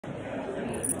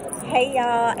Hey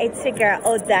y'all, it's your girl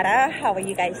Odetta. How are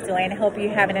you guys doing? Hope you're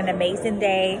having an amazing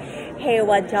day. Hey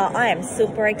what y'all, I am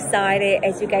super excited.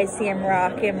 As you guys see, I'm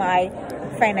rocking my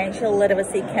financial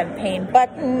literacy campaign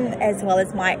button as well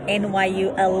as my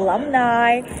NYU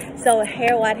alumni. So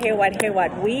hear what,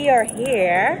 we are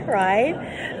here, right?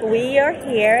 We are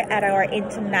here at our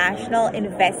International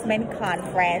Investment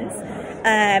Conference,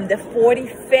 the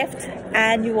 45th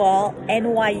annual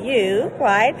NYU,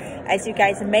 right? As you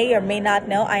guys may or may not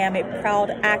know, I am a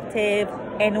proud active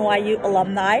NYU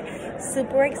alumni.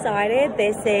 Super excited.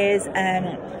 This is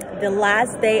the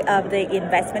last day of the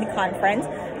investment conference,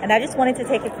 and I just wanted to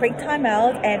take a quick time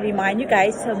out and remind you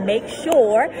guys to make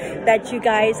sure that you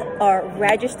guys are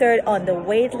registered on the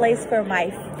wait list for my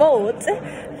fourth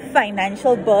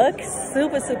financial book.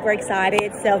 Super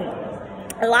excited. So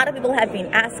a lot of people have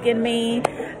been asking me,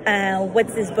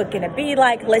 what's this book gonna be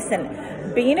like? Listen,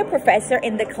 being a professor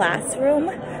in the classroom,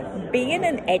 being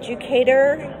an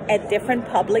educator at different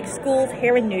public schools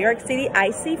here in New York City,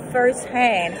 I see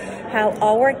firsthand how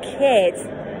our kids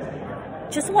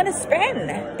just want to spend.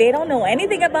 They don't know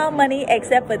anything about money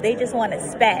except but they just want to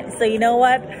spend. So you know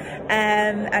what?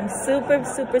 I'm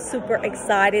super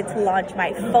excited to launch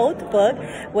my fourth book,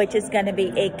 which is going to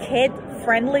be a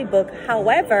kid-friendly book.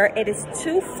 However, it is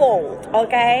twofold,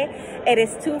 okay? It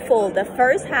is twofold. The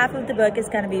first half of the book is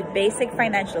going to be basic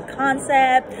financial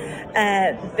concept,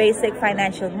 basic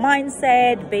financial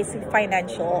mindset, basic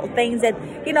financial things that,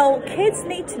 you know, kids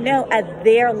need to know at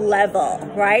their level,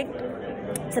 right?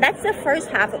 So that's the first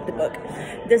half of the book.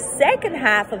 The second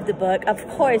half of the book, of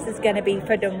course, is going to be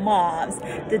for the moms,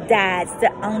 the dads,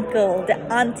 the uncle, the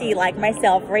auntie like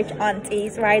myself, rich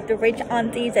aunties, right? The rich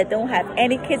aunties that don't have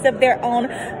any kids of their own,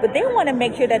 but they want to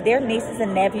make sure that their nieces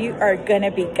and nephews are going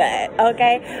to be good,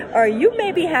 okay? Or you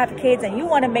maybe have kids and you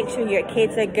want to make sure your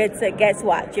kids are good. So guess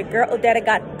what? Your girl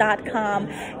Odetta.com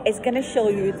is going to show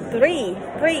you three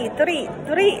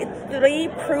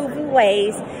proven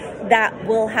ways that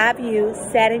will have you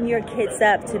setting your kids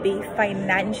up to be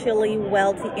financially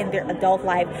wealthy in their adult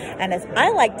life. And as I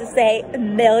like to say,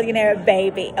 millionaire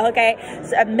baby, okay?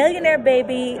 So a millionaire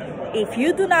baby, if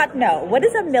you do not know, what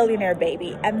is a millionaire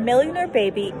baby? A millionaire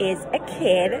baby is a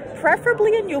kid,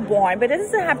 preferably a newborn, but it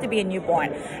doesn't have to be a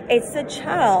newborn. It's a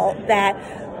child that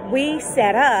we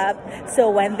set up so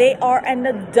when they are an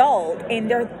adult in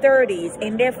their 30s,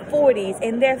 in their 40s,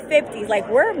 in their 50s, like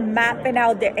we're mapping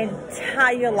out their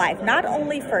entire life, not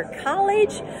only for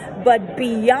college, but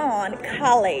beyond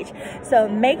college. So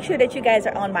make sure that you guys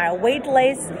are on my wait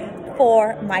list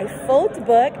for my fourth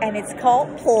book, and it's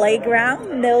called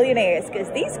Playground Millionaires, because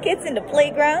these kids in the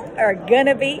playground are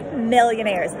gonna be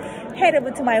millionaires. Head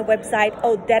over to my website,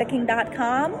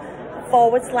 odettaking.com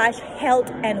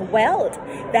 /health and wealth.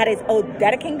 That is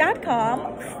odettaking.com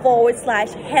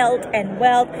 /health and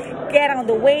wealth. Get on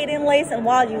the waiting list, and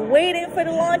while you're waiting for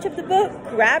the launch of the book,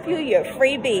 grab you your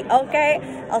freebie, okay?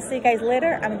 I'll see you guys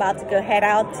later. I'm about to go head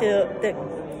out to the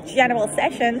general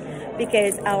session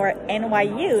because our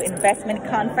NYU investment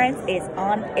conference is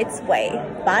on its way.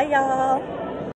 Bye y'all.